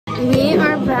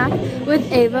back with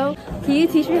Avo. Can you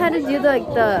teach me how to do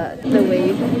the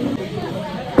wave?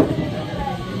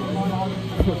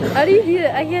 How do you do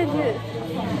it? I can't do it.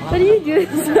 How do you do it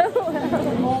so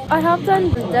well? I hopped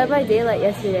on Dead by Daylight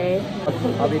yesterday.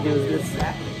 All they do is this.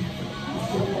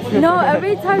 No,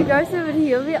 every time Jarson would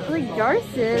heal me, I was like,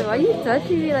 Jarson, why are you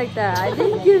touching me like that? I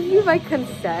didn't give you my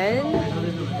consent.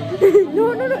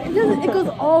 No, it doesn't. It goes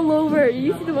all over.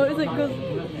 You see the one, it's like goes.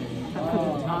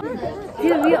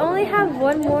 Dude, we only have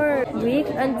one more week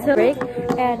until break,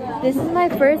 and this is my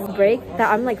first break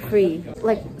that I'm like free.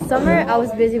 Like summer, I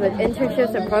was busy with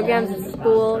internships and programs at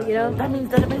school, you know? That means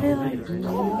Dead by Daylight.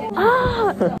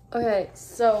 Ah! Okay,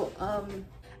 so,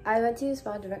 I went to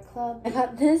Spa Direct Club. I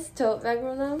got this tote bag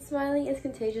from them. Smiling is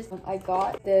contagious. I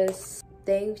got this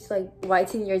thing to like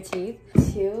whiten your teeth.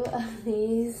 2 of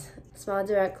these Spa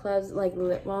Direct Club's like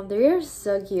lip balm. They're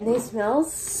so cute. They smell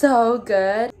so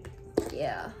good.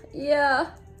 Yeah.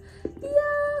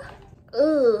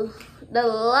 Ooh, the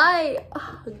light.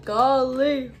 Oh,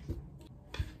 golly.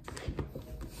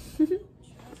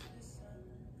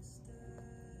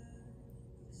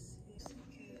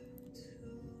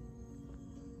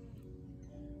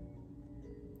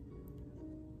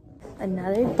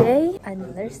 Another day,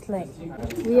 another sleigh.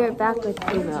 We are back with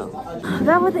Avo.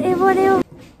 Back with Avo and Avo.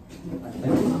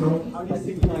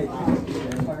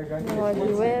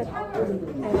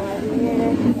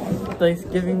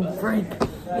 Thanksgiving break.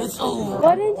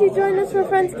 Why didn't you join us for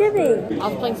Friendsgiving? I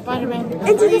was playing Spider-Man.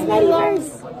 Into the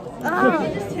Spider-Verse!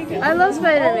 Oh, I love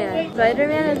Spider-Man.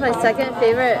 Spider-Man is my second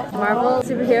favorite Marvel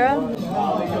superhero.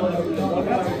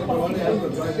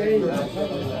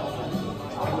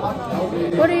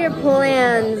 What are your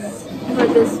plans for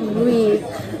this week?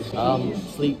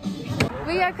 Sleep.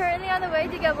 We are currently on the way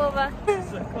to get boba.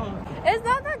 It's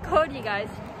not that cold, you guys.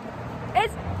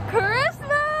 It's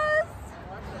Christmas!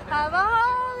 Have a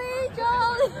holly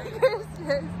jolly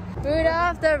Christmas.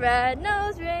 Rudolph the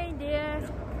red-nosed reindeer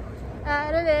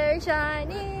had a very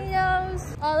shiny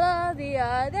nose. All of the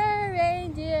other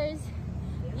reindeers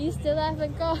used to laugh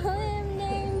and call him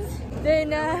names. They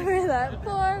never let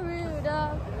poor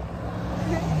Rudolph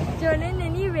join in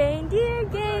any reindeer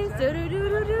games. Do do do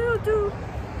do do do.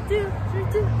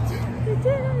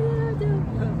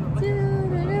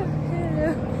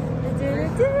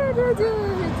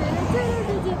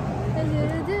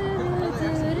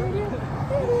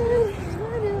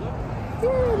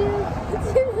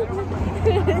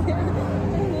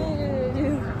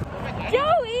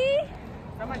 Joey!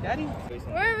 My daddy.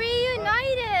 We're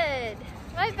reunited!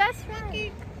 My best friend.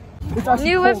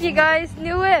 New whip, you guys.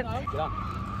 New whip.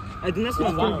 I think that's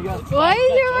my mom. Why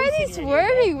are they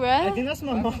swerving, bro? I think that's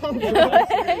my mom. Oh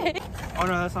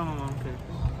no, that's not my mom. Okay.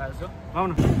 Alright, let's go.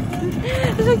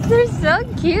 Look, they're so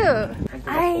cute.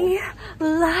 I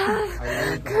love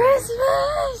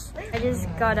Christmas. I just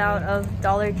got out of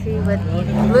Dollar Tree with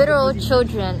literal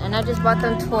children and I just bought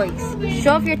them toys.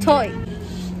 Show off your toy.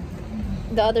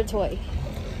 The other toy.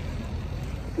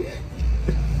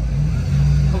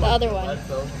 The other one.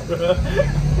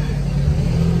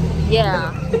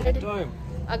 Yeah.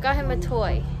 I got him a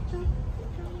toy.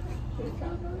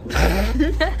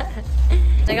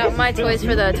 I got my toys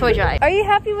for the toy drive. Are you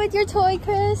happy with your toy,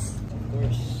 Chris? Of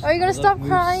course. Are you gonna stop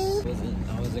crying?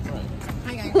 I wasn't crying.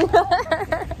 Hi guys.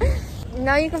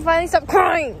 Now you can finally stop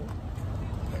crying.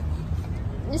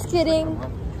 Just kidding.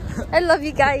 I love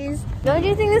you guys. Don't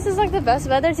you think this is like the best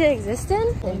weather to exist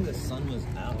in? The sun was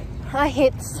out. I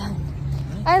hate the sun.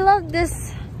 I love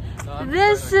this.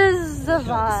 This is the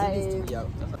vibe.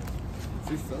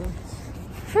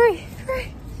 Free.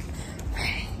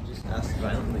 Just asked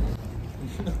violently.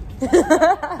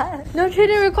 No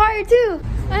treating required too.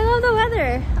 I love the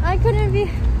weather. I couldn't be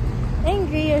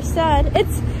angry or sad.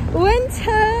 It's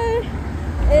winter.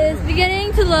 It's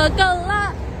beginning to look a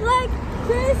lot like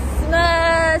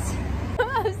Christmas.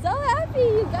 I'm so happy,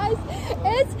 you guys.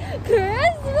 It's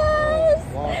Christmas.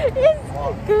 It's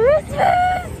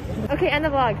Christmas. Okay, end the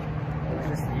vlog.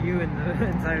 Just you and the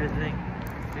entire thing.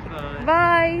 Goodbye.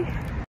 Bye.